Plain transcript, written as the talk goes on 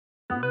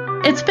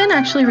It's been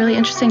actually really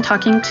interesting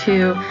talking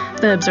to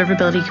the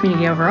observability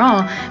community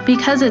overall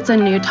because it's a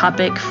new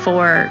topic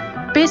for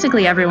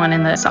basically everyone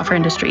in the software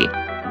industry.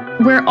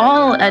 We're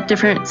all at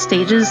different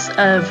stages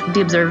of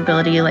the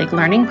observability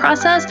learning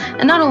process.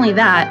 And not only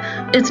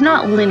that, it's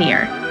not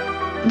linear.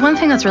 One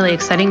thing that's really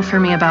exciting for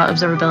me about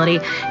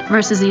observability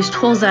versus these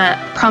tools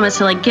that promise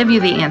to give you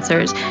the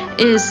answers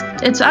is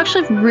it's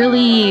actually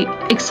really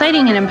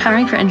exciting and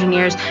empowering for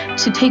engineers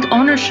to take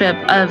ownership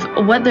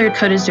of what their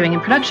code is doing in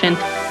production.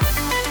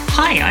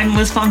 Hi, I'm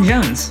Liz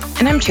Fong-Jones.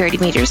 And I'm Charity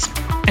Majors.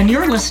 And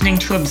you're listening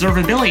to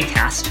Observability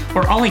Cast,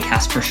 or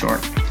Olicast for short,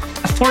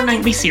 a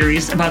fortnightly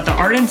series about the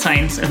art and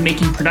science of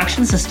making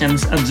production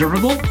systems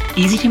observable,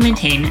 easy to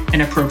maintain,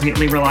 and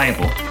appropriately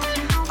reliable.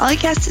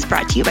 Olicast is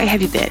brought to you by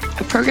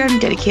HeavyBit, a program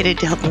dedicated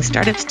to helping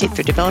startups take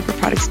their developer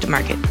products to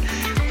market.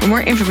 For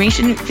more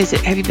information,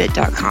 visit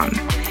heavybit.com.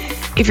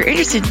 If you're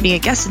interested in being a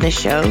guest in this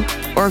show,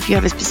 or if you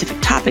have a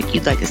specific topic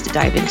you'd like us to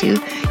dive into,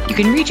 you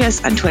can reach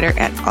us on Twitter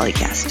at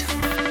Olicast.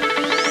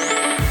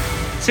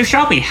 So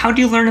Shelby, how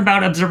do you learn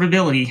about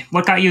observability?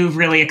 What got you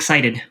really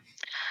excited?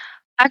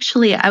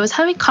 Actually, I was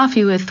having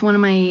coffee with one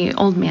of my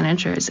old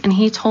managers, and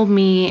he told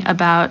me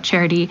about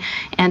Charity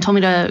and told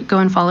me to go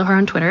and follow her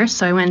on Twitter.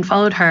 So I went and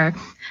followed her.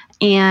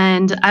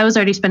 And I was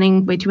already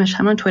spending way too much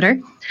time on Twitter.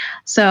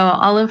 So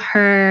all of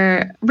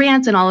her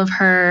rants and all of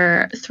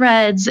her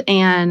threads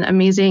and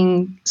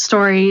amazing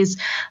stories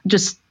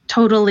just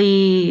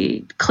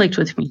totally clicked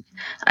with me.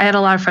 I had a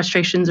lot of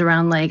frustrations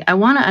around I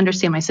want to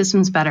understand my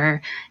systems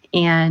better.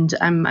 And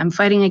I'm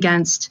fighting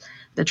against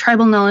the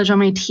tribal knowledge on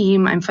my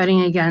team. I'm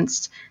fighting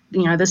against,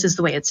 this is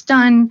the way it's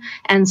done.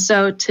 And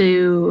so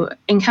to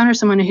encounter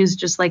someone who's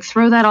just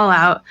throw that all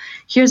out,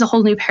 here's a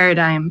whole new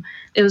paradigm,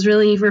 it was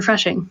really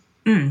refreshing.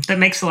 That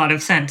makes a lot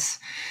of sense.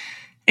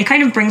 It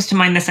kind of brings to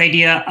mind this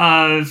idea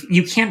of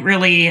you can't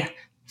really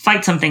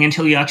fight something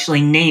until you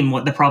actually name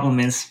what the problem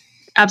is.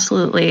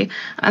 Absolutely.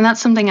 And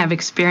that's something I've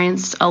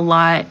experienced a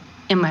lot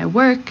in my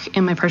work,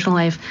 in my personal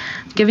life.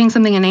 Giving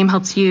something a name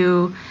helps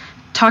you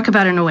talk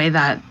about it in a way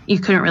that you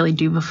couldn't really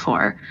do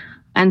before.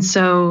 And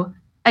so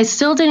I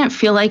still didn't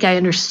feel like I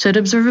understood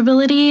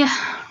observability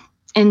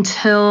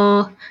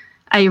until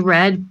I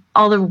read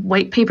all the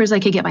white papers I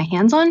could get my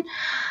hands on.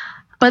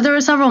 But there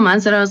were several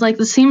months that I was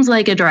this seems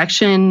like a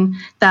direction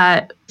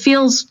that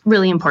feels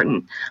really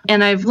important.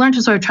 And I've learned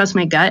to sort of trust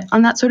my gut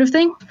on that sort of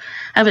thing.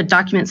 I have a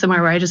document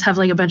somewhere where I just have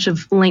a bunch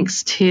of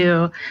links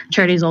to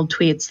Charity's old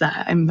tweets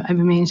that I've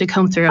been meaning to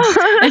comb through.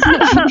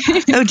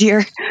 Oh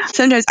dear.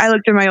 Sometimes I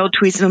look through my old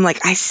tweets and I'm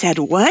I said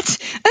what?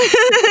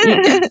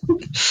 Yeah.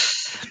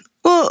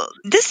 Well,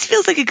 this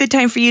feels like a good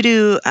time for you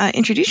to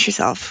introduce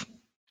yourself.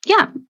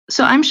 Yeah.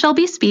 So I'm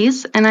Shelby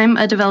Spies, and I'm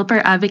a developer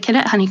advocate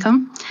at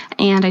Honeycomb,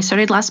 and I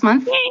started last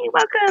month. Yay,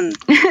 welcome.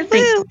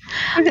 Thanks.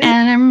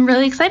 And I'm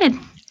really excited.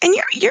 And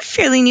you're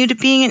fairly new to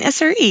being an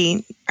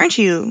SRE, aren't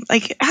you?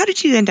 How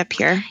did you end up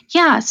here?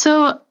 Yeah,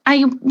 so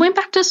I went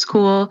back to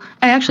school.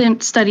 I actually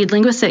studied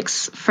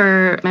linguistics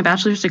for my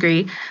bachelor's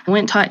degree. I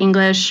went and taught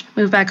English,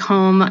 moved back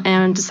home,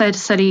 and decided to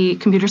study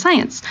computer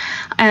science.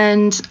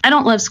 And I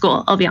don't love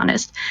school, I'll be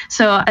honest.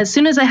 So as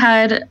soon as I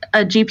had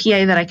a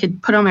GPA that I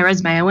could put on my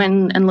resume, I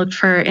went and looked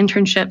for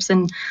internships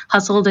and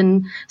hustled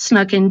and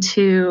snuck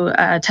into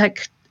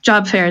tech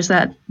job fairs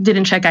that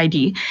didn't check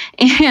ID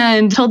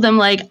and told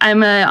them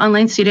I'm an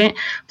online student,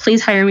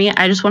 please hire me.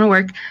 I just want to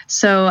work.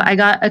 So I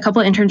got a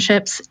couple of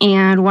internships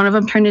and one of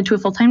them turned into a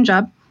full-time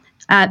job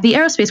at the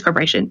Aerospace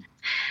Corporation.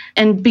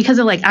 And because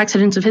of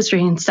accidents of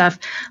history and stuff,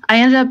 I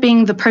ended up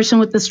being the person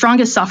with the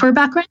strongest software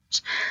background,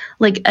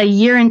 a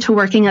year into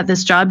working at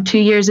this job, 2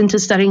 years into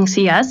studying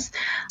CS.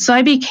 So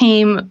I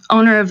became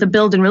owner of the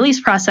build and release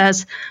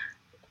process,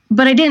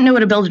 but I didn't know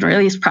what a build and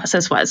release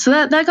process was. So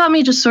that got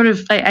me just sort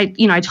of, I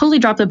totally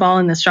dropped the ball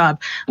in this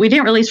job. We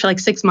didn't release for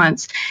 6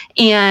 months.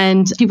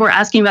 And people were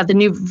asking about the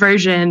new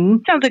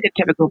version. Sounds like a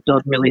typical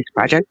build and release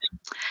project.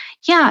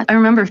 Yeah, I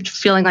remember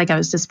feeling like I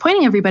was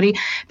disappointing everybody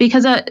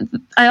because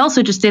I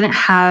also just didn't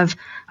have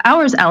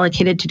hours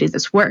allocated to do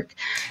this work.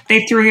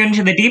 They threw you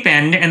into the deep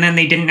end, and then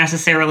they didn't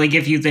necessarily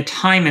give you the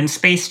time and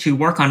space to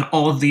work on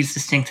all of these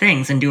distinct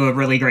things and do a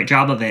really great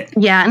job of it.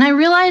 Yeah, and I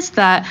realized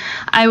that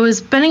I was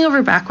bending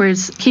over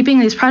backwards, keeping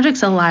these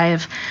projects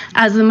alive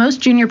as the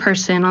most junior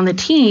person on the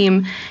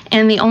team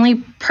and the only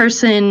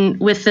person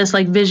with this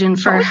vision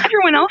for... What was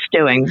everyone else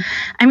doing?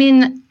 I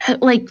mean,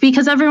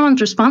 because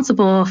everyone's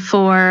responsible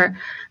for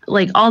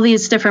all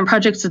these different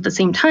projects at the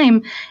same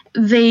time,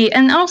 they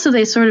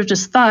sort of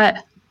just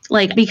thought,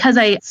 because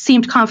I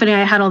seemed confident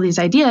I had all these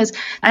ideas,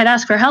 I'd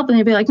ask for help and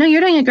they'd be no,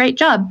 you're doing a great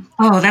job.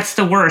 Oh, that's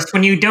the worst.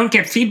 When you don't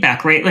get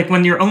feedback, right?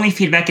 When your only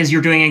feedback is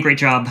you're doing a great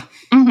job.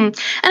 Mm-hmm. And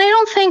I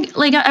don't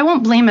think, I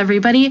won't blame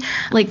everybody.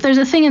 There's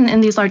a thing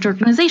in these large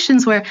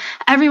organizations where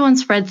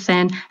everyone's spread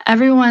thin,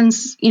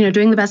 everyone's,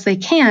 doing the best they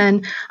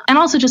can. And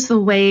also just the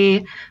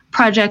way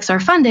projects are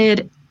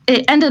funded,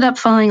 it ended up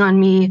falling on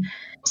me.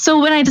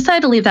 So when I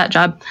decided to leave that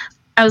job,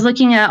 I was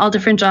looking at all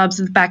different jobs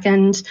with back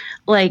end,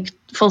 like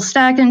full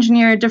stack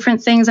engineer,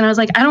 different things. And I was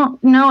like, I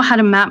don't know how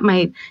to map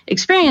my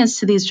experience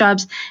to these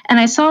jobs. And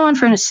I saw one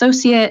for an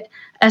associate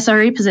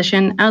SRE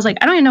position. I was like,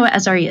 I don't even know what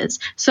SRE is.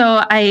 So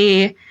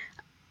I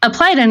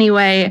applied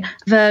anyway.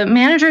 The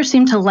manager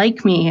seemed to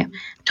like me,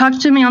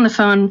 talked to me on the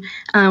phone.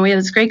 We had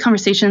this great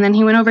conversation. And then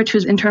he went over to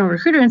his internal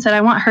recruiter and said,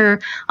 I want her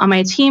on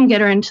my team,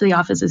 get her into the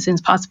office as soon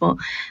as possible.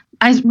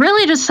 I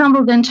really just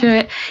stumbled into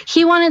it.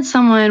 He wanted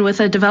someone with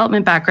a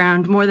development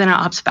background more than an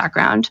ops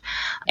background.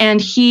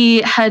 And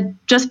he had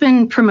just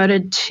been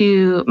promoted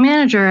to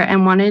manager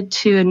and wanted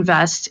to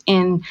invest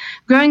in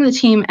growing the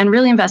team and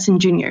really invest in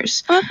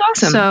juniors. Oh, that's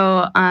awesome.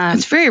 So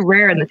it's very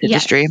rare in this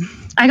industry.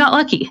 I got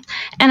lucky.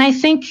 And I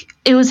think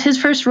it was his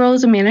first role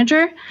as a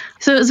manager.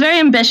 So it was very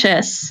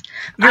ambitious.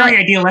 Very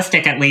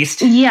idealistic, at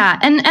least. Yeah.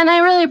 And I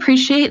really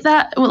appreciate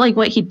that, like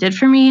what he did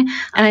for me. And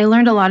I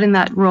learned a lot in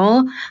that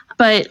role.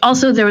 But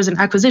also there was an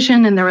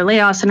acquisition and there were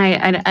layoffs, and I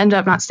ended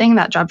up not staying in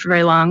that job for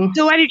very long.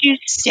 So why did you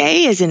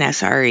stay as an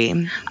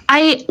SRE?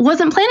 I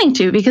wasn't planning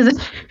to, because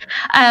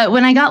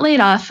when I got laid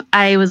off,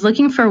 I was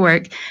looking for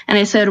work, and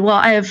I said, well,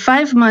 I have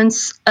 5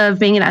 months of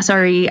being an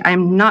SRE.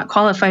 I'm not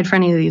qualified for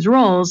any of these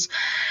roles.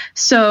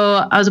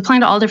 So I was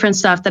applying to all different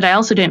stuff that I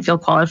also didn't feel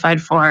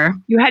qualified for.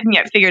 You hadn't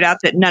yet figured out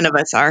that none of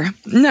us are.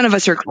 None of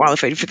us are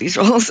qualified for these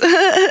roles.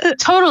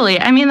 Totally.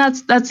 I mean,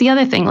 that's the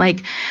other thing.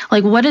 Like,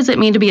 what does it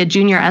mean to be a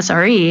junior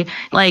SRE?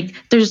 Like,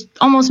 there's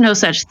almost no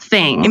such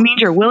thing. It means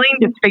you're willing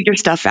to figure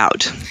stuff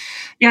out.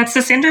 Yeah, it's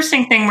this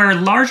interesting thing where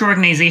large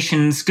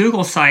organizations,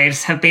 Google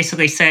size, have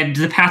basically said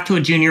the path to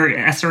a junior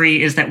SRE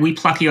is that we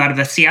pluck you out of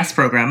a CS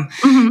program.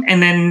 Mm-hmm.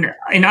 And then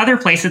in other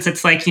places,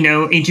 it's like,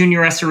 a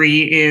junior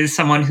SRE is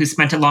someone who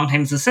spent a long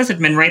time as a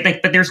sysadmin, right?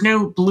 Like, but there's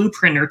no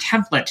blueprint or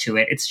template to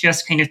it. It's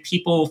just kind of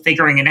people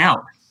figuring it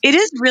out. It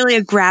is really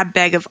a grab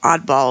bag of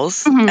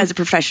oddballs as a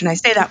profession. I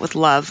say that with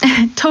love.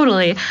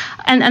 Totally.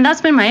 And that's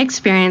been my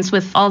experience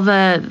with all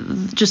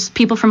the just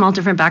people from all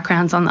different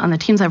backgrounds on the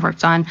teams I've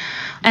worked on.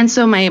 And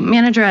so my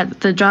manager at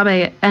the job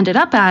I ended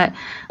up at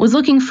was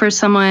looking for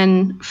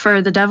someone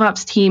for the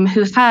DevOps team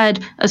who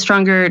had a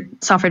stronger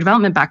software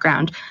development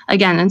background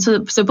again. And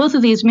so both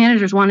of these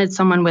managers wanted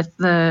someone with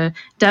the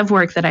dev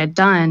work that I had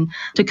done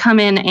to come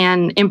in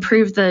and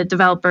improve the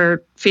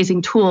developer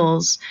facing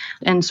tools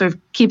and sort of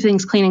keep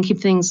things clean and keep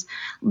things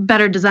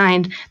better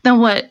designed than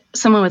what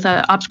someone with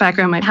an ops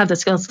background might have the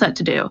skill set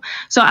to do.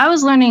 So I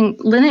was learning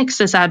Linux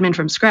sysadmin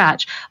from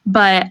scratch,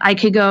 but I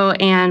could go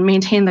and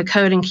maintain the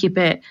code and keep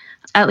it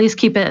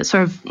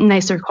sort of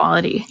nicer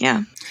quality.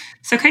 Yeah.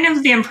 So kind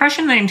of the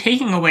impression that I'm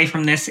taking away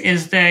from this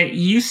is that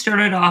you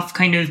started off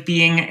kind of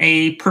being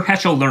a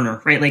perpetual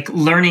learner, right? Like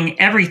learning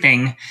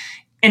everything.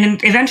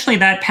 And eventually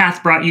that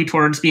path brought you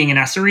towards being an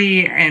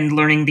SRE and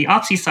learning the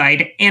Opsy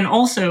side and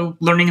also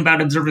learning about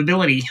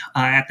observability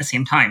at the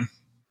same time.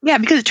 Yeah,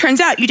 because it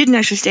turns out you didn't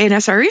actually stay in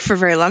SRE for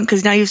very long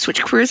because now you've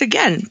switched careers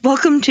again.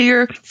 Welcome to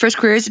your first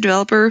career as a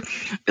developer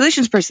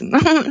relations person.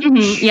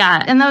 Mm-hmm.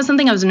 Yeah, and that was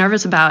something I was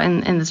nervous about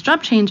in this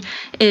job change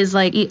is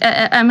like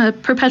I'm a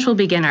perpetual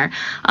beginner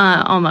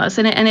almost.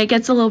 And it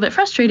gets a little bit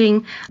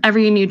frustrating.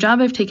 Every new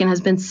job I've taken has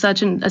been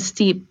such a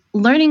steep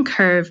learning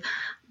curve,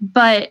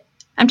 but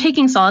I'm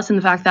taking solace in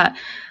the fact that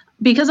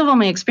because of all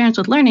my experience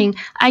with learning,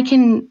 I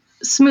can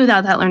smooth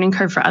out that learning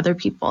curve for other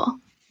people.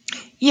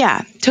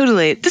 Yeah,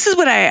 totally. This is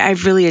what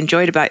I've really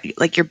enjoyed about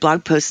like your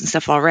blog posts and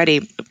stuff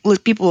already.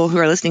 People who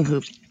are listening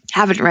who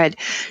haven't read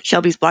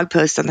Shelby's blog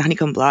posts on the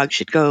Honeycomb blog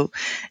should go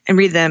and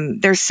read them.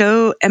 They're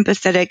so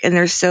empathetic and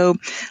they're so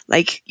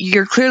like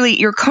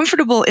you're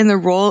comfortable in the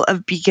role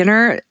of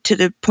beginner to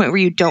the point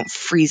where you don't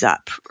freeze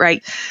up,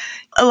 right?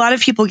 A lot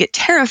of people get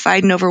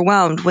terrified and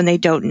overwhelmed when they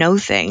don't know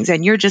things,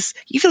 and you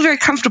feel very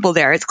comfortable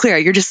there. It's clear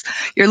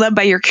you're led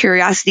by your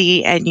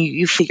curiosity and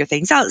you figure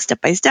things out step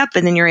by step,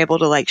 and then you're able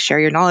to like share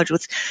your knowledge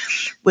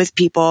with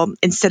people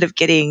instead of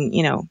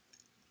getting,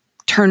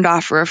 turned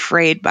off or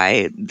afraid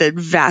by the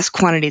vast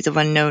quantities of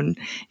unknown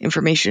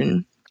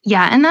information.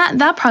 Yeah, and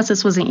that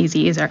process wasn't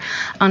easy either.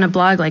 On a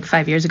blog like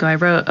 5 years ago, I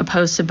wrote a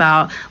post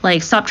about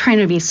like stop trying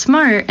to be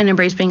smart and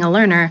embrace being a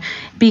learner,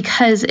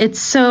 because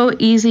it's so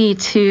easy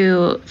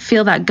to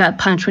feel that gut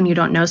punch when you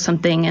don't know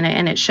something,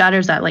 and it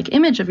shatters that like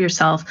image of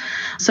yourself.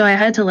 So I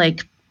had to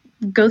like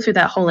go through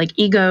that whole like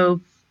ego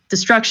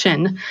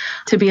destruction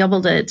to be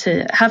able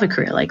to have a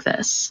career like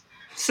this.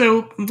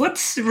 So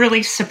what's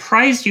really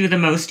surprised you the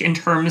most in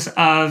terms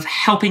of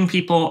helping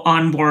people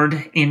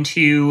onboard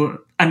into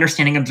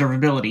understanding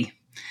observability?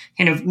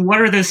 Kind of what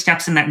are those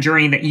steps in that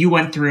journey that you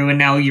went through and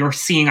now you're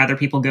seeing other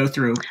people go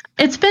through?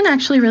 It's been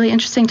actually really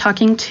interesting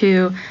talking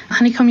to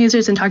Honeycomb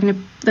users and talking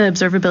to the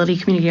observability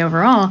community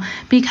overall,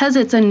 because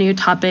it's a new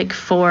topic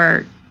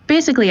for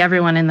basically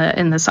everyone in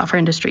the software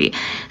industry.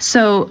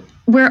 So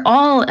we're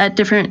all at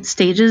different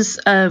stages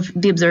of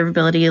the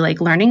observability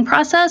like learning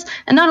process.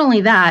 And not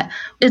only that,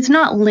 it's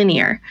not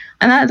linear.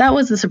 And that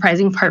was the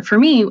surprising part for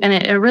me. And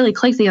it really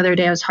clicked the other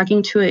day. I was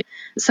talking to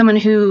someone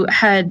who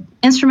had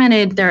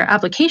instrumented their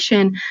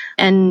application,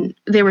 and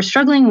they were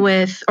struggling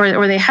with,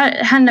 or they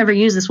hadn't ever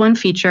used this one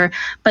feature,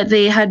 but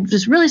they had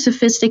this really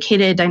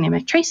sophisticated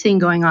dynamic tracing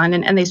going on,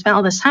 and they spent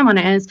all this time on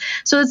it. And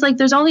so it's like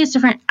there's all these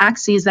different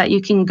axes that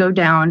you can go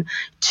down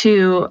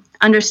to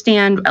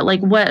understand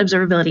like what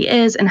observability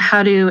is and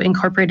how to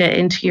incorporate it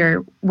into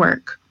your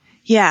work.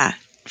 Yeah,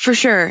 for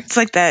sure. It's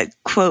like that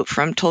quote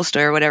from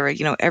Tolstoy or whatever,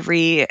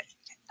 every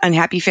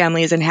unhappy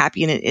family is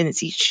unhappy in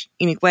its each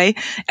unique way.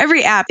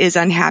 Every app is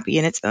unhappy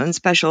in its own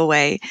special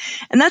way.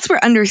 And that's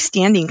where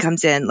understanding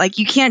comes in. Like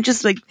you can't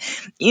just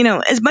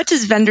as much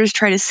as vendors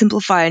try to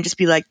simplify and just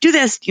be like, do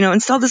this,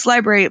 install this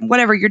library,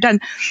 whatever, you're done.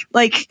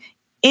 Like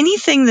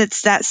anything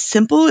that's that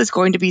simple is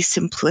going to be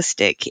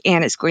simplistic,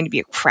 and it's going to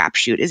be a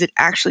crapshoot. Is it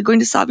actually going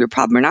to solve your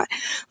problem or not?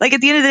 Like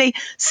at the end of the day,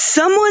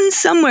 someone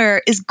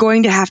somewhere is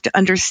going to have to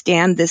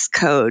understand this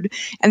code.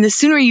 And the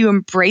sooner you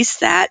embrace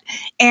that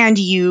and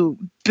you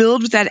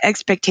build with that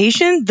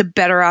expectation, the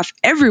better off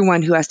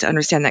everyone who has to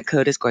understand that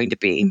code is going to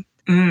be.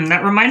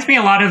 That reminds me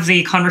a lot of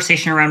the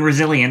conversation around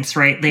resilience,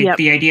 right?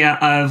 The idea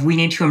of we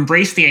need to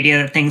embrace the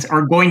idea that things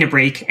are going to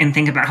break and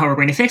think about how we're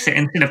going to fix it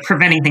instead of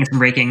preventing things from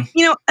breaking.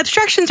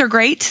 Abstractions are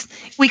great.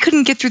 We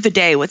couldn't get through the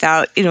day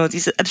without,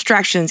 these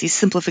abstractions, these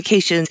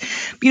simplifications,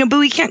 but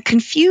we can't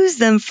confuse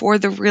them for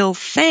the real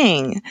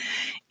thing.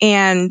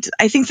 And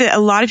I think that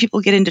a lot of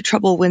people get into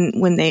trouble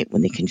when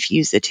they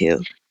confuse the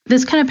two.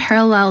 This kind of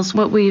parallels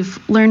what we've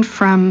learned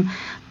from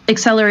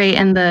Accelerate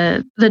and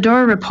the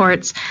DORA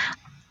reports,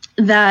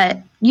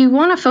 that you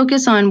want to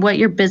focus on what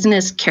your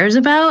business cares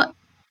about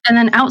and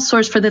then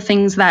outsource for the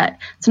things that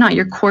it's not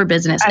your core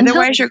business.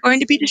 Otherwise, you're going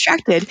to be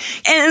distracted.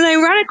 And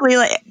ironically,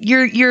 like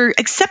you're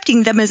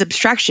accepting them as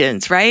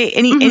abstractions, right?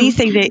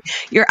 Anything that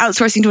you're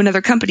outsourcing to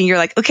another company, you're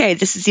like, okay,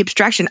 this is the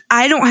abstraction.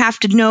 I don't have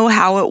to know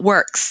how it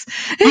works.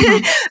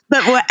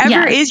 But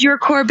whatever is your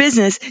core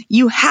business,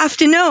 you have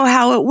to know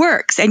how it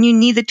works. And you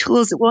need the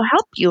tools that will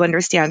help you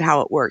understand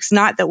how it works,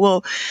 not that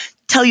will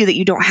tell you that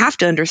you don't have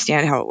to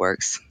understand how it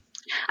works.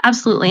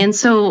 Absolutely. And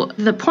so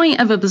the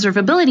point of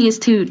observability is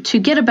to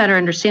get a better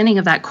understanding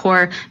of that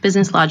core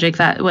business logic,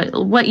 that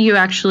what you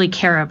actually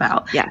care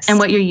about and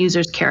what your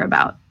users care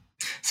about.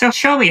 So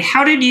Shelby,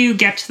 how did you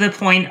get to the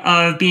point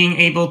of being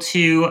able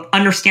to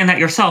understand that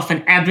yourself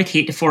and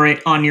advocate for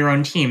it on your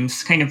own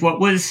teams? Kind of what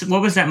was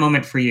that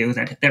moment for you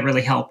that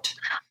really helped?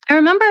 I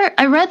remember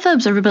I read the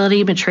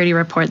observability maturity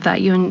report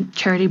that you and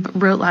Charity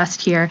wrote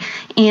last year.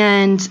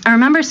 And I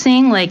remember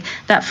seeing like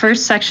that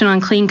first section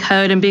on clean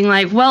code and being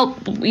like, well,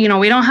 we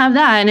don't have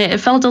that. And it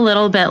felt a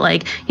little bit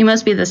like you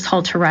must be this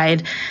tall to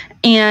ride.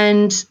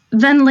 And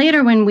then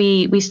later when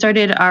we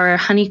started our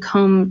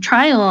Honeycomb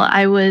trial,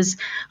 I was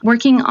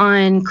working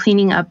on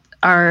cleaning up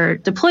our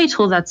deploy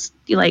tool that's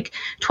like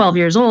 12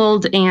 years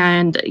old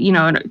and,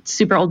 a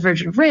super old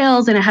version of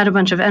Rails, and it had a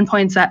bunch of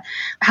endpoints that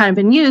hadn't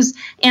been used.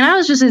 And I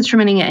was just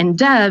instrumenting it in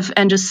dev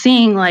and just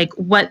seeing like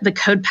what the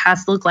code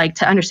paths look like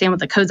to understand what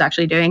the code's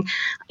actually doing.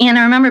 And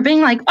I remember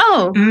being like,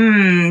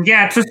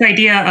 it's this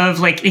idea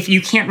of like, if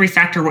you can't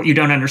refactor what you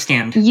don't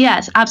understand.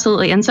 Yes,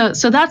 absolutely. And so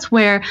that's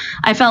where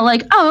I felt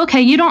like, oh,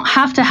 okay, you don't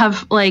have to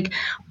have like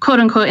quote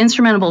unquote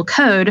instrumentable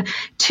code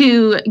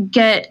to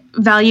get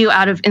value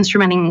out of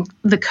instrumenting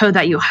the code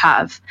that you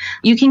have.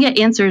 You can get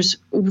answers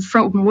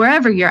from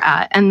wherever you're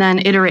at and then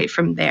iterate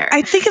from there.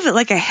 I think of it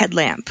like a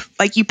headlamp.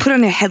 Like you put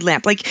on a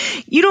headlamp.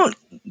 Like you don't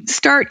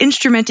start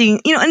instrumenting,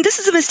 and this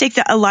is a mistake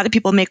that a lot of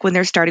people make when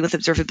they're starting with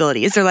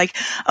observability, is they're like,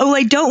 oh,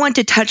 I don't want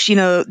to touch,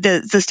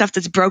 the stuff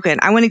that's broken.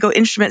 I want to go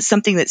instrument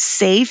something that's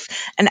safe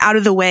and out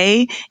of the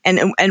way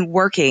and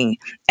working.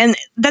 And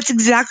that's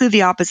exactly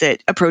the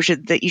opposite approach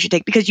that you should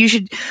take, because you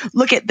should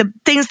look at the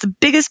thing that's the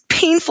biggest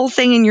painful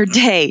thing in your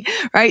day,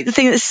 right? The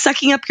thing that's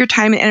sucking up your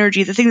time and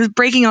energy, the thing that's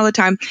breaking all the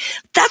time.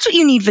 That's what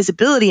you need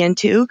visibility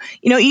into.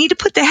 You need to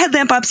put the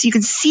headlamp up so you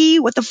can see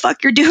what the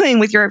fuck you're doing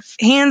with your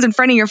hands in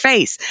front of your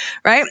face,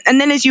 right?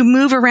 And then as you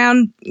move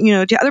around,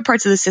 to other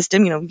parts of the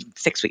system,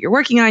 fix what you're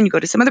working on, you go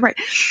to some other part,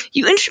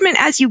 you instrument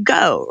as you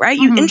go, right?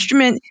 You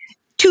instrument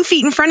 2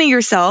 feet in front of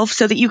yourself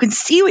so that you can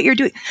see what you're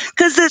doing.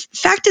 Because the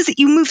fact is that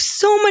you move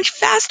so much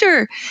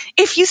faster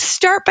if you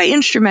start by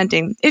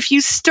instrumenting, if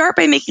you start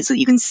by making it so that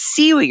you can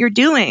see what you're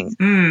doing.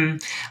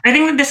 I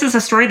think that this is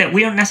a story that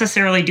we don't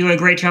necessarily do a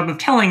great job of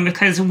telling,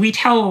 because we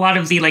tell a lot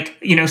of the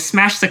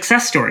smash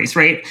success stories,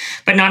 right?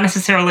 But not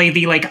necessarily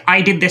the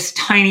I did this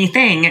tiny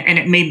thing and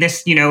it made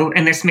this,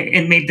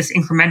 it made this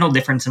incremental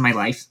difference in my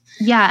life.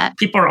 Yeah.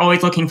 People are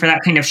always looking for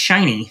that kind of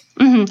shiny.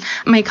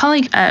 My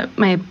colleague at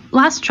my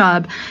last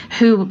job,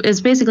 who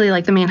is basically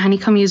like the main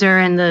Honeycomb user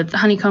and the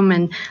Honeycomb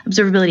and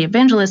observability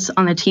evangelist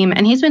on the team,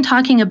 and he's been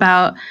talking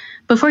about,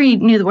 before he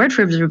knew the word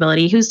for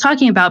observability, he was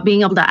talking about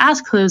being able to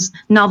ask those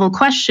novel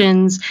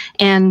questions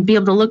and be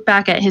able to look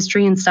back at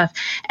history and stuff.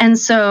 And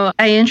so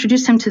I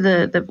introduced him to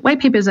the white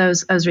papers I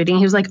was reading.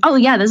 He was like, oh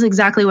yeah, this is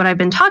exactly what I've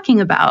been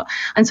talking about.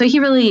 And so he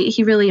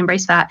really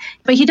embraced that.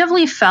 But he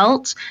definitely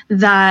felt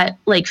that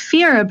like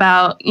fear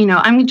about,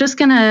 I'm just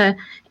going to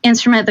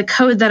instrument the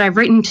code that I've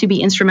written to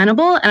be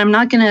instrumentable, and I'm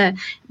not going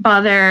to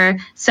bother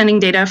sending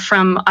data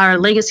from our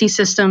legacy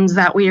systems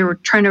that we are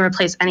trying to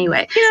replace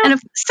anyway. And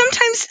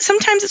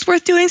sometimes it's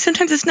worth doing,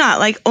 sometimes it's not.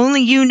 Like,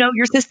 only you know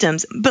your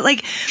systems. But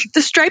like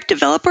the Stripe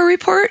developer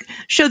report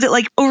showed that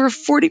like over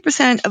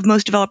 40% of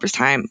most developers'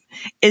 time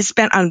is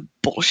spent on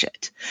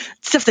bullshit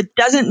stuff that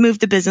doesn't move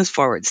the business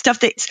forward.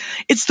 Stuff that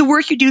it's the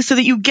work you do so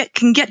that you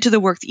can get to the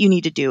work that you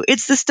need to do.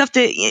 It's the stuff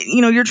that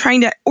you're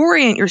trying to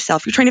orient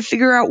yourself. You're trying to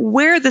figure out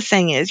where the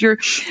thing is. You're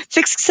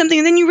fixing something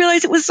and then you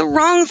realize it was the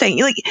wrong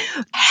thing. Like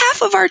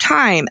half of our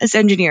time as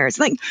engineers,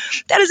 like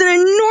that is an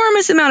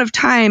enormous amount of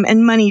time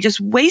and money just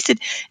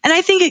wasted. And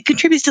I think it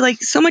contributes to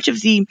like so much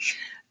of the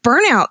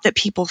burnout that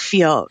people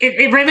feel.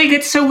 It really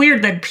gets so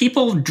weird that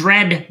people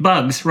dread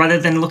bugs rather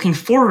than looking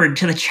forward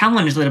to the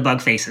challenge that a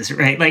bug faces,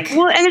 right?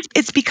 And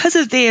it's because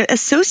they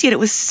associate it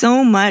with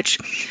so much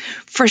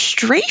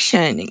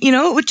frustration,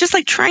 with just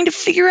like trying to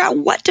figure out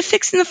what to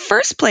fix in the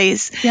first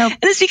place. Yep.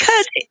 And it's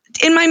because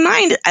in my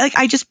mind,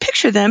 I just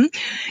picture them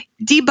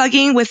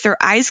debugging with their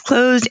eyes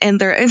closed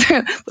and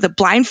with a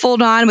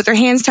blindfold on, with their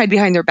hands tied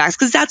behind their backs,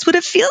 because that's what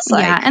it feels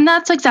like. Yeah, and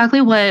that's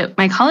exactly what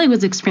my colleague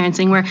was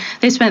experiencing, where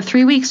they spent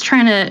 3 weeks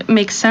trying to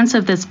make sense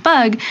of this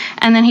bug,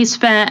 and then he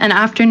spent an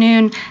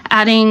afternoon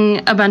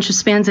adding a bunch of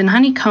spans and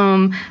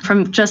honeycomb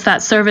from just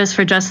that service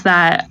for just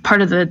that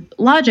part of the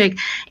logic,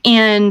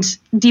 and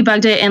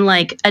debugged it in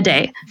like a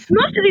day.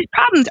 Most of these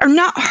problems are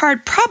not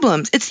hard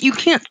problems. It's you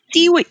can't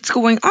see what's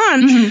going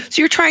on,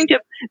 so you're trying to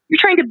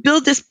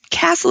build this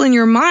castle in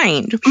your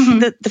mind.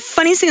 The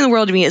funniest thing in the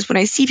world to me is when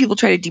I see people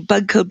try to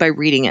debug code by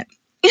reading it.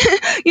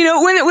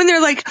 When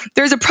they're like,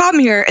 there's a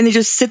problem here, and they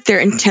just sit there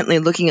intently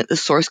looking at the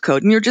source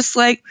code, and you're just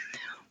like,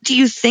 do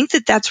you think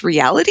that that's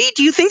reality?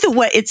 Do you think that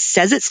what it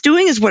says it's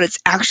doing is what it's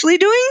actually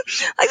doing?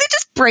 Like, that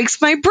just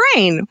breaks my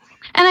brain.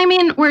 And I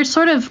mean, we're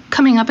sort of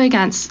coming up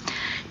against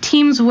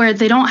teams where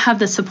they don't have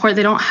the support,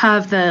 they don't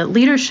have the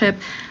leadership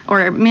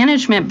or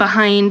management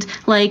behind,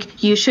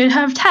 like, you should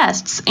have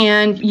tests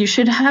and you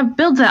should have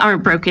builds that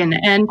aren't broken.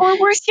 Or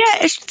worse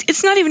yet,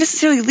 it's not even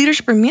necessarily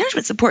leadership or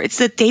management support. It's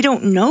that they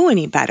don't know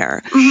any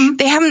better.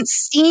 They haven't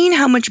seen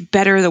how much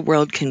better the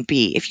world can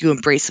be if you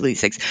embrace some of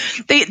these things.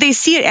 They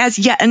see it as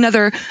yet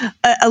another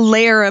a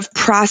layer of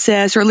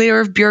process or a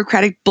layer of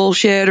bureaucratic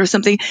bullshit or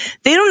something.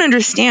 They don't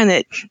understand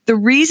that the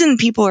reason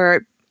people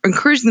are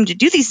encouraging them to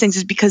do these things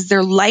is because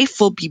their life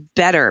will be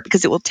better,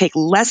 because it will take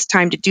less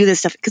time to do this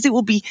stuff, because it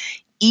will be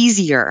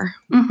easier.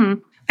 I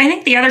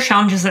think the other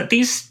challenge is that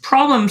these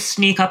problems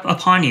sneak up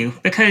upon you,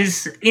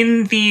 because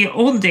in the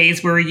old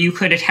days where you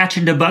could attach a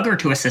debugger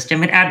to a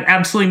system, it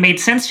absolutely made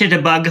sense to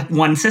debug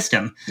one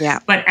system. Yeah.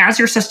 But as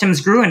your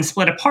systems grew and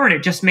split apart,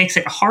 it just makes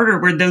it harder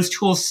where those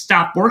tools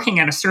stop working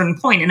at a certain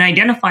point, and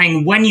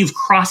identifying when you've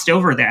crossed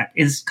over that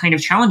is kind of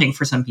challenging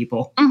for some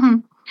people.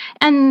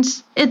 And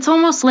it's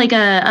almost like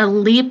a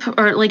leap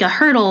or like a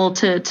hurdle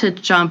to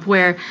jump,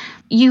 where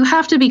you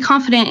have to be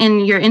confident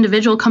in your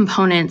individual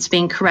components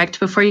being correct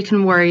before you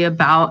can worry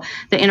about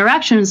the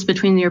interactions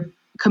between your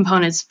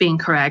components being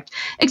correct.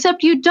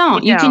 Except you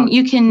don't.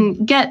 You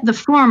can get the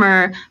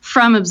former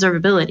from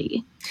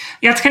observability.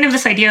 Yeah, it's kind of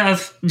this idea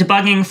of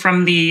debugging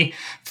from the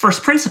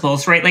first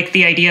principles, right? Like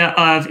the idea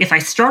of, if I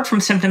start from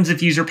symptoms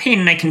of user pain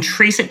and I can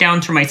trace it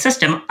down through my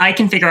system, I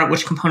can figure out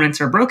which components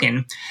are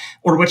broken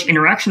or which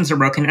interactions are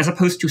broken, as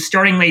opposed to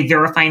starting by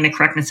verifying the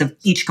correctness of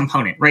each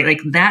component, right? Like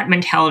that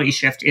mentality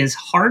shift is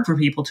hard for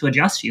people to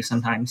adjust to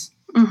sometimes.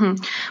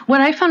 What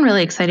I found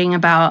really exciting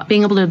about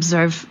being able to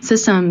observe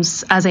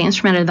systems as I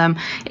instrumented them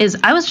is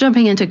I was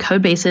jumping into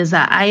code bases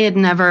that I had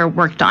never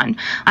worked on.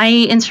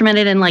 I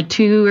instrumented in like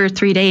 2 or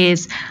 3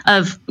 days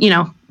of,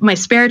 my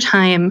spare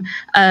time,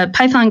 a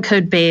Python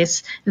code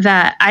base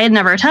that I had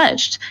never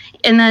touched.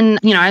 And then,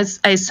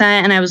 as I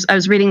sat and I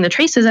was reading the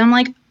traces, I'm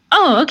like,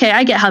 oh, okay,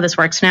 I get how this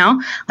works now.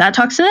 That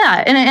talks to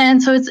that.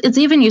 And so it's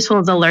even useful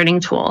as a learning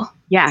tool.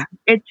 Yeah,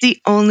 it's the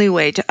only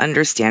way to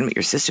understand what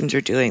your systems are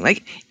doing,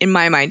 like in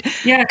my mind.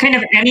 Yeah, kind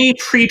of any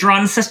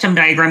pre-drawn system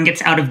diagram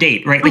gets out of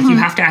date, right? Like you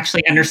have to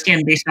actually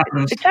understand based off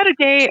of... It's out of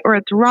date, or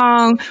it's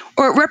wrong,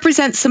 or it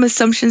represents some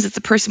assumptions that the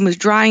person was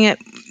drawing it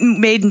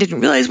made and didn't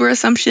realize were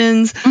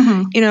assumptions.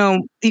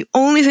 The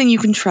only thing you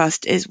can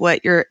trust is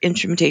what your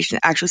instrumentation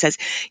actually says.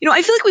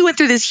 I feel like we went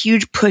through this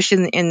huge push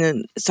in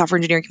the software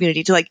engineering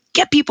community to like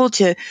get people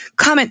to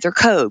comment their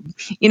code,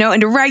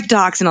 and to write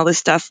docs and all this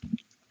stuff.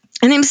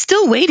 And I'm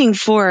still waiting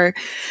for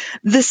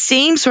the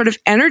same sort of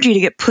energy to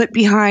get put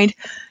behind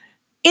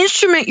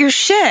instrument your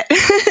shit.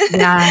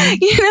 Yeah.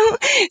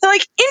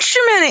 Like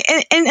instrument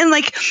it. And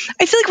like,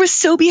 I feel like we're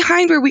so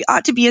behind where we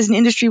ought to be as an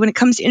industry when it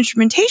comes to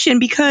instrumentation,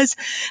 because,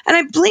 and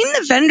I blame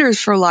the vendors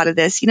for a lot of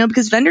this,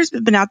 because vendors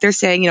have been out there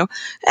saying,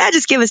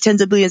 just give us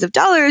tens of billions of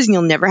dollars and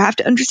you'll never have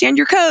to understand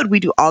your code. We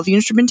do all the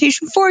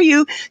instrumentation for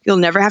you. You'll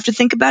never have to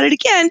think about it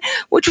again,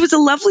 which was a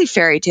lovely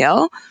fairy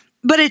tale.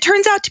 But it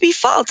turns out to be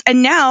false.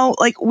 And now,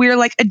 like, we're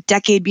like a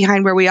decade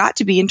behind where we ought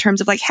to be in terms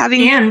of like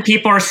having... And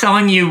people are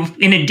selling you,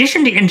 in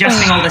addition to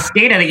ingesting all this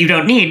data that you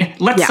don't need,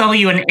 let's sell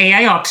you an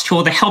AI ops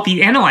tool to help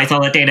you analyze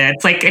all that data.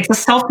 It's like, it's a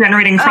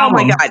self-generating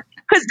problem. Oh my God.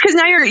 Because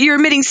now you're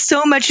emitting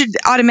so much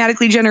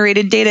automatically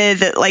generated data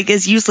that like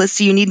is useless.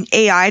 So you need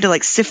AI to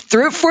like sift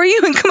through it for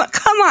you. And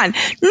come on,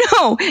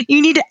 no,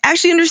 you need to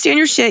actually understand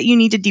your shit. You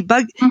need to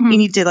debug. You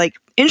need to like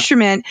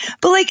instrument.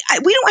 But like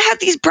we don't have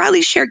these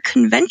broadly shared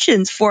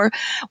conventions for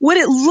what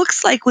it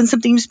looks like when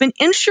something's been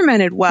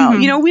instrumented well.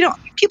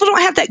 People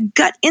don't have that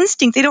gut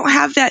instinct. They don't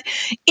have that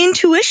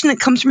intuition that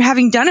comes from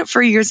having done it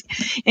for years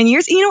and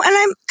years. And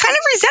I'm kind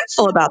of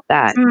resentful about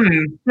that.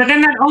 But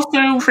then that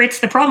also creates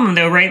the problem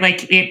though, right?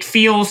 Like it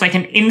feels like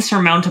an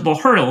insurmountable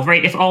hurdle,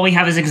 right? If all we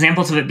have is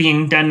examples of it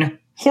being done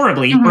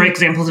horribly or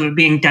examples of it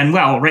being done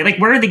well, right? Like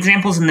where are the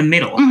examples in the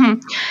middle?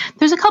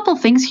 There's a couple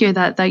things here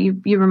that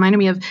you reminded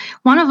me of.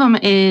 One of them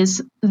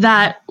is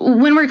that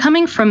when we're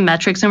coming from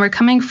metrics and we're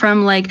coming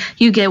from like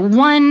you get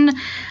one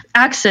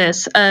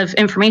axis of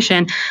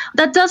information,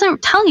 that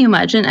doesn't tell you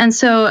much. And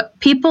so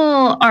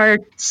people are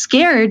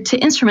scared to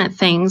instrument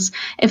things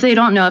if they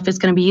don't know if it's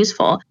going to be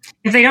useful.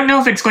 If they don't know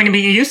if it's going to be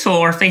useful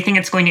or if they think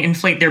it's going to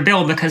inflate their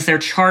bill because they're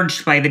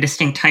charged by the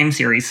distinct time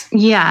series.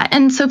 Yeah.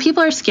 And so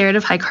people are scared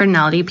of high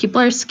cardinality.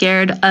 People are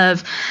scared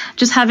of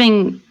just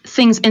having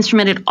things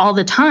instrumented all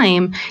the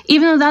time,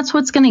 even though that's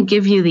what's going to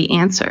give you the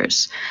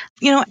answers.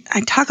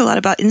 I talk a lot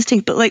about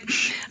instinct, but like,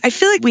 I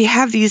feel like we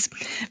have these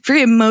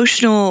very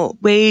emotional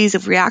ways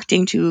of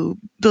reacting to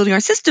building our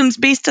systems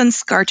based on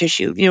scar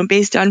tissue,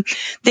 based on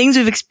things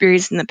we've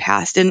experienced in the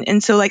past.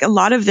 And so like a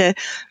lot of the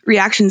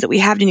reactions that we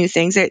have to new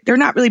things, they're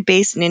not really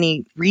based in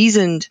any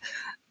reasoned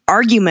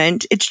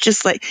argument. It's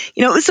just like,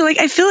 so like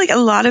I feel like a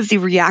lot of the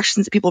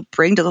reactions that people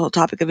bring to the whole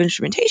topic of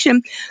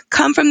instrumentation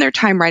come from their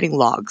time writing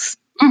logs.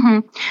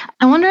 I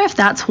wonder if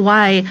that's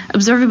why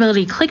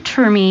observability clicked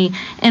for me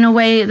in a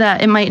way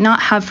that it might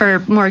not have for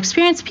more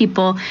experienced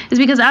people, is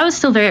because I was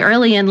still very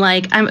early in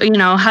like,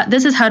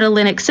 this is how to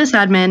Linux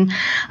sysadmin.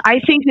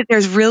 I think that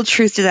there's real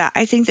truth to that.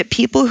 I think that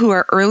people who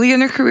are early in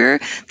their career,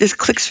 this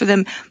clicks for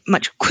them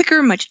much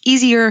quicker, much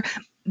easier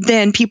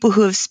than people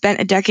who have spent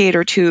a decade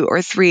or two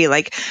or three,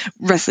 like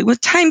wrestling with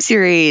time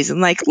series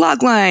and like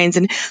log lines.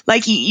 And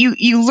like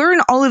you learn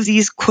all of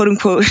these quote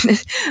unquote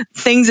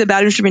things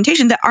about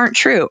instrumentation that aren't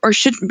true or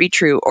shouldn't be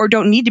true or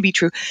don't need to be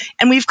true.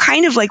 And we've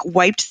kind of like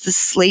wiped the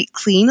slate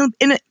clean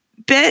in a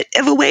bit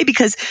of a way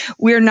because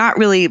we're not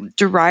really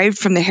derived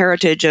from the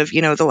heritage of,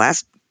 the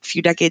last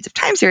few decades of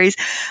time series.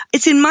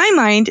 It's in my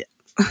mind,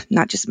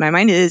 not just in my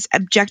mind, it is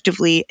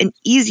objectively an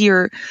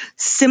easier,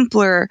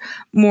 simpler,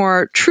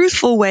 more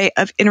truthful way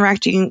of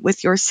interacting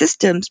with your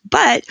systems.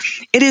 But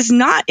it is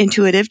not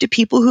intuitive to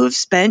people who have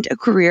spent a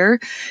career,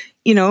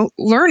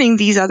 learning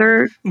these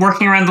other...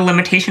 working around the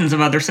limitations of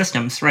other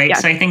systems, right?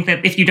 Yes. So I think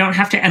that if you don't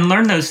have to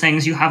unlearn those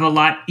things, you have a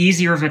lot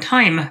easier of a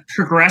time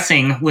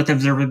progressing with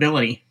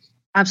observability.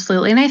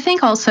 Absolutely. And I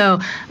think also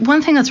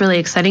one thing that's really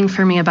exciting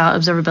for me about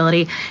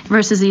observability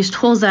versus these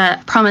tools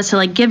that promise to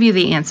like give you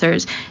the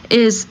answers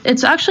is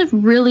it's actually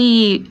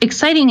really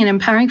exciting and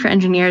empowering for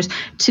engineers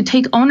to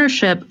take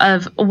ownership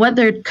of what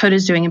their code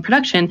is doing in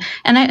production.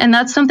 And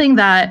that's something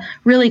that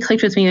really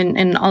clicked with me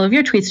in all of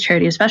your tweets,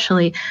 Charity,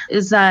 especially,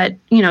 is that,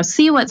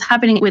 see what's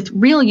happening with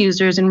real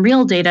users and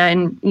real data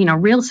and,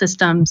 real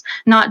systems,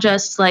 not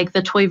just like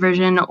the toy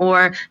version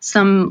or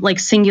some like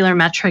singular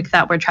metric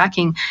that we're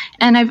tracking.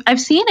 And I've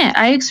seen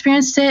it. I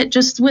experienced it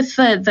just with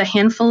the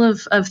handful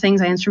of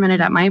things I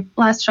instrumented at my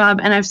last job,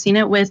 and I've seen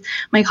it with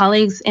my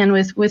colleagues and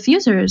with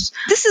users.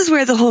 This is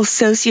where the whole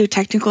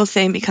socio-technical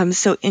thing becomes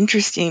so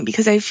interesting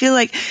because I feel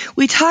like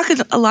we talk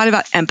a lot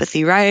about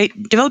empathy, right?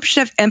 Developers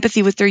should have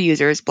empathy with their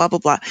users, blah, blah,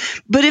 blah.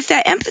 But if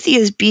that empathy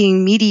is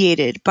being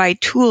mediated by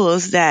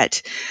tools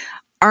that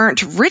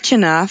aren't rich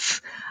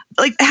enough,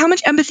 like how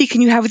much empathy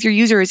can you have with your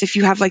users if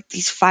you have like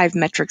these 5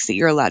 metrics that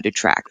you're allowed to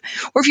track?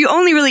 Or if you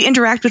only really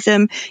interact with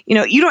them,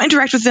 you don't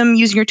interact with them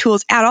using your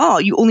tools at all.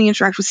 You only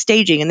interact with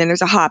staging and then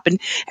there's a hop and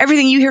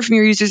everything you hear from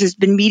your users has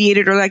been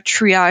mediated or like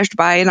triaged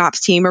by an ops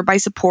team or by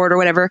support or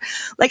whatever.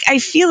 Like I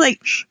feel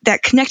like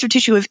that connective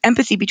tissue of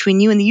empathy between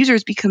you and the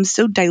users becomes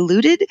so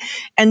diluted.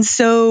 And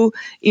so,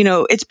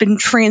 it's been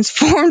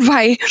transformed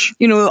by,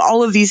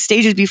 all of these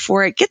stages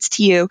before it gets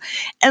to you.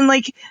 And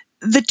like,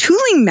 the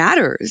tooling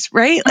matters,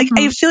 right? Like,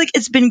 I feel like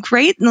it's been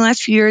great in the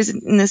last few years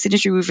in this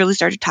industry. We've really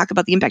started to talk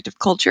about the impact of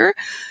culture,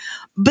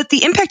 but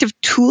the impact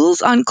of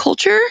tools on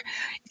culture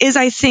is,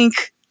 I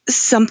think,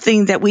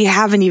 something that we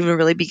haven't even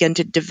really begun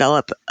to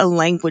develop a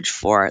language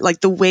for.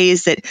 Like the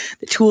ways that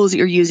the tools that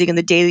you're using and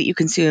the data that you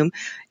consume,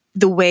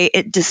 the way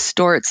it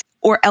distorts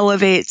or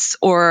elevates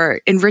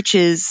or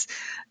enriches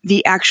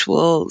the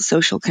actual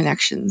social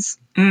connections.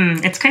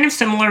 It's kind of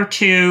similar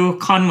to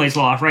Conway's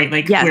law, right?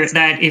 Like yes.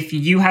 that if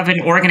you have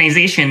an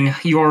organization,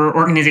 your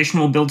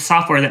organization will build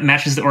software that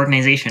matches the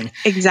organization.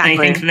 Exactly.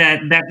 And I think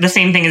that the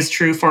same thing is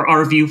true for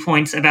our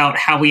viewpoints about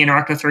how we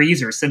interact with our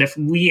users. That if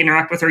we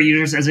interact with our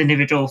users as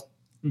individual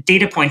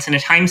data points in a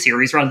time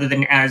series rather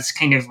than as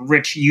kind of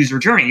rich user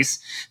journeys,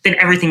 then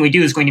everything we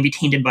do is going to be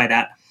tainted by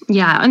that.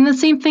 Yeah, and the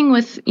same thing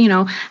with,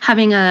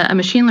 having a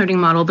machine learning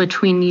model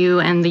between you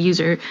and the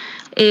user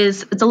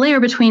is it's a layer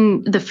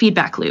between the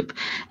feedback loop.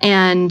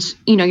 And,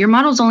 your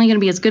model is only going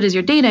to be as good as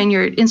your data, and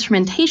your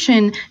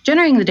instrumentation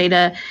generating the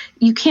data,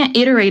 you can't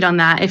iterate on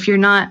that if you're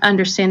not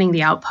understanding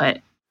the output.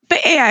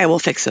 But AI will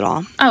fix it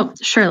all. Oh,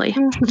 surely.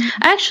 I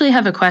actually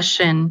have a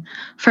question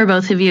for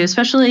both of you,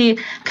 especially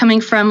coming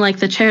from like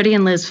the Charity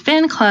and Liz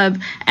fan club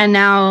and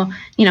now,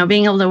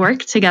 being able to work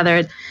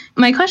together.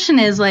 My question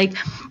is like,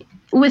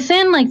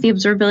 within like the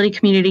observability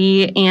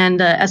community and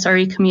the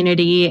SRE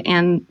community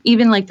and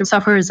even like the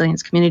software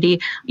resilience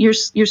community, you're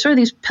sort of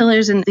these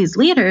pillars and these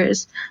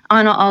leaders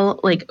on all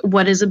like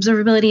what is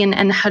observability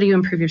and how do you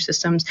improve your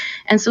systems.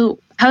 And so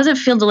how does it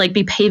feel to like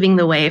be paving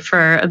the way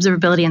for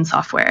observability in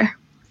software?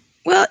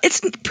 Well, it's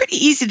pretty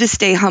easy to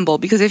stay humble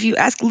because if you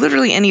ask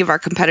literally any of our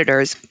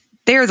competitors,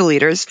 they're the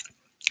leaders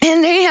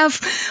and they have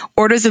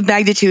orders of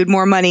magnitude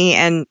more money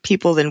and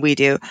people than we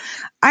do.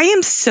 I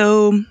am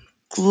so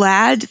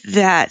glad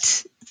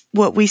that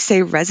what we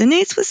say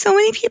resonates with so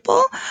many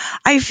people.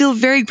 I feel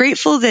very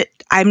grateful that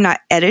I'm not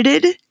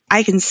edited.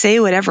 I can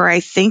say whatever I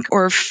think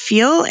or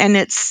feel, and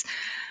it's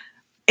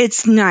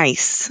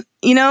nice.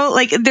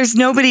 Like there's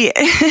nobody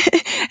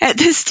at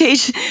this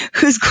stage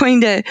who's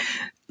going to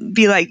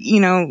be like,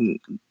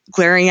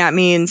 glaring at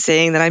me and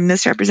saying that I'm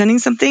misrepresenting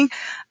something.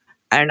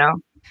 I don't know.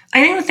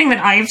 I think the thing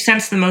that I've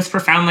sensed the most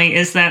profoundly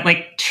is that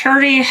like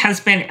Charity has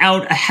been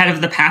out ahead of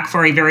the pack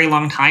for a very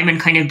long time and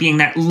kind of being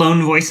that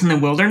lone voice in the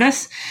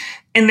wilderness.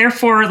 And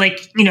therefore,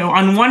 like,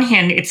 on one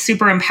hand, it's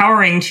super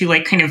empowering to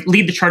like kind of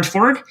lead the charge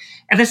forward.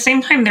 At the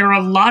same time, there are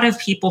a lot of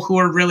people who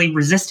are really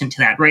resistant to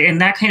that, right?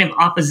 And that kind of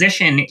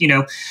opposition,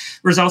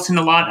 results in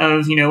a lot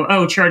of,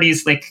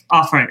 Charity's like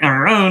off on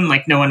her own,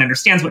 like no one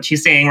understands what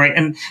she's saying, right?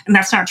 And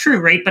that's not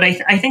true, right? But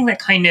I think that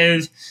kind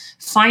of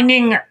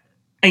finding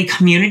a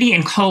community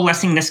and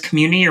coalescing this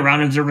community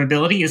around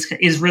observability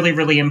is really,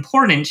 really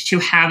important to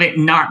have it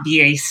not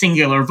be a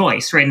singular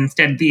voice, right?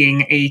 Instead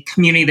being a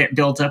community that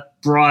builds up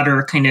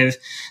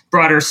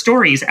broader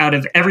stories out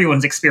of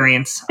everyone's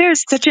experience.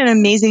 There's such an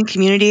amazing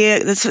community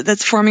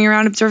that's forming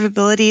around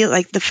observability,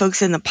 like the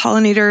folks in the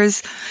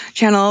Pollinators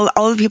channel,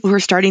 all the people who are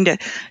starting to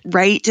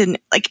write, and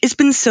like it's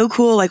been so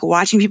cool like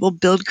watching people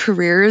build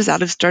careers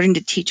out of starting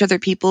to teach other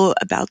people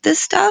about this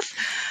stuff.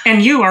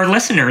 And you, our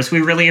listeners,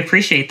 we really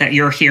appreciate that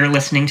you're here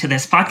listening to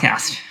this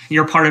podcast.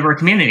 You're part of our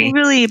community. We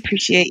really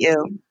appreciate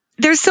you.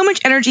 There's so much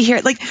energy here.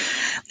 Like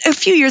a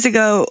few years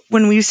ago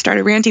when we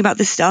started ranting about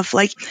this stuff,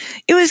 like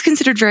it was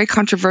considered very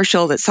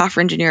controversial that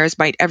software engineers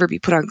might ever be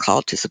put on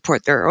call to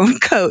support their own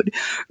code,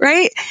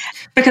 right?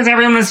 Because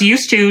everyone was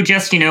used to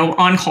just,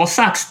 on-call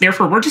sucks.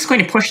 Therefore, we're just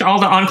going to push all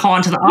the on-call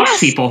onto the ops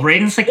people, right?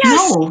 And it's like,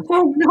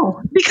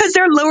 no. Because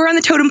they're lower on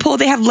the totem pole,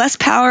 they have less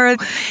power.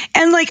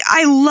 And like,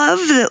 I love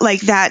that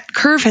like that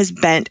curve has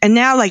bent. And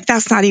now like,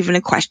 that's not even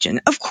a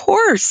question. Of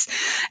course,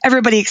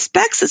 everybody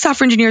expects that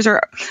software engineers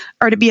are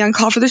to be on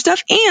call for their stuff.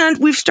 And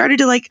we've started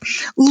to like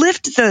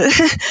lift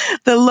the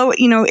low,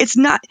 it's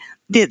not,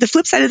 the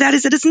flip side of that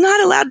is that it's not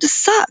allowed to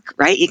suck,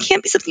 right? It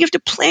can't be something you have to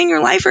plan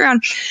your life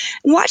around.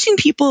 Watching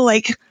people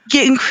like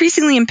get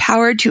increasingly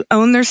empowered to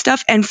own their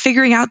stuff and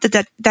figuring out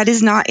that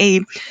is not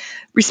a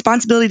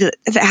responsibility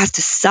that has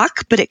to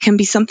suck, but it can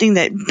be something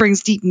that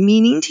brings deep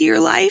meaning to your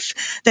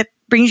life, that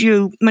brings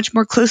you much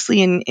more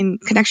closely in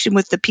connection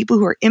with the people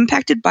who are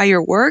impacted by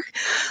your work.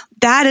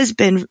 That has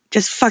been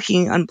just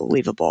fucking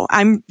unbelievable.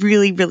 I'm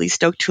really, really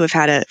stoked to have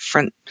had a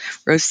front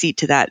row seat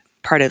to that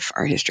part of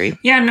our history.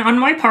 Yeah, and on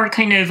my part,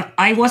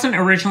 I wasn't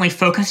originally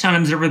focused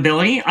on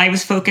observability. I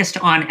was focused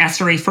on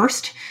SRE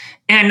first.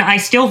 And I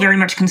still very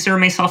much consider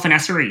myself an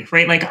SRE,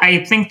 right? Like,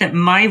 I think that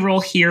my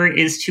role here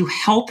is to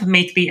help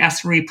make the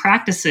SRE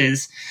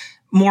practices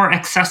more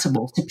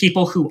accessible to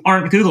people who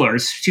aren't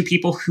Googlers, to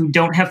people who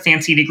don't have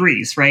fancy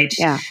degrees, right?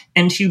 Yeah.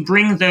 And to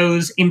bring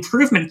those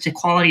improvements to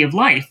quality of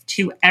life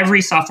to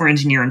every software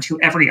engineer and to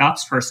every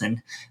ops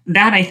person.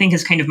 That, I think,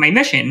 is kind of my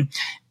mission.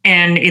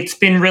 And it's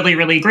been really,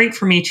 really great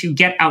for me to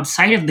get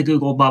outside of the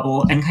Google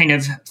bubble and kind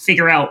of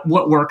figure out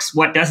what works,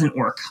 what doesn't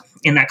work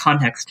in that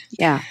context.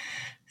 Yeah.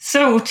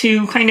 So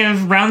to kind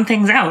of round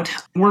things out,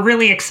 we're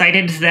really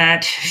excited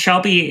that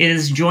Shelby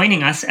is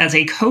joining us as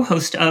a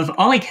co-host of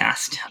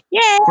Ollie'cast.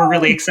 Yay! We're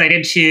really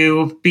excited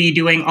to be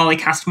doing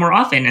Ollie'cast more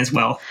often as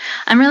well.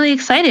 I'm really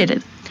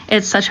excited.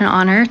 It's such an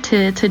honor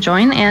to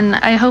join, and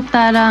I hope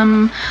that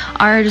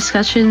our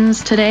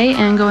discussions today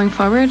and going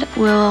forward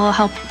will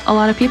help a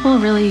lot of people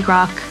really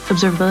rock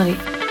observability.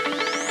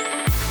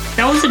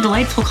 That was a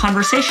delightful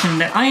conversation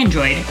that I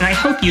enjoyed, and I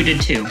hope you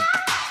did too.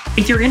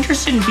 If you're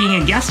interested in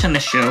being a guest on the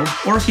show,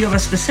 or if you have a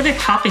specific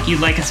topic you'd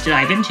like us to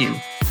dive into,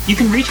 you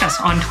can reach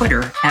us on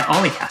Twitter at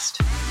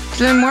Ollie'cast.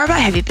 To learn more about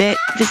HeavyBit,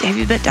 visit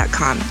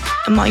heavybit.com.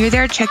 And while you're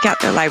there, check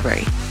out their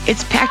library.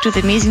 It's packed with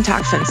amazing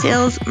talks on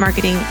sales,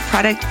 marketing,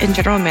 product, and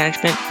general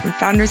management from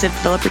founders of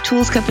developer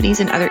tools companies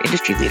and other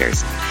industry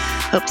leaders.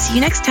 Hope to see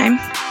you next time.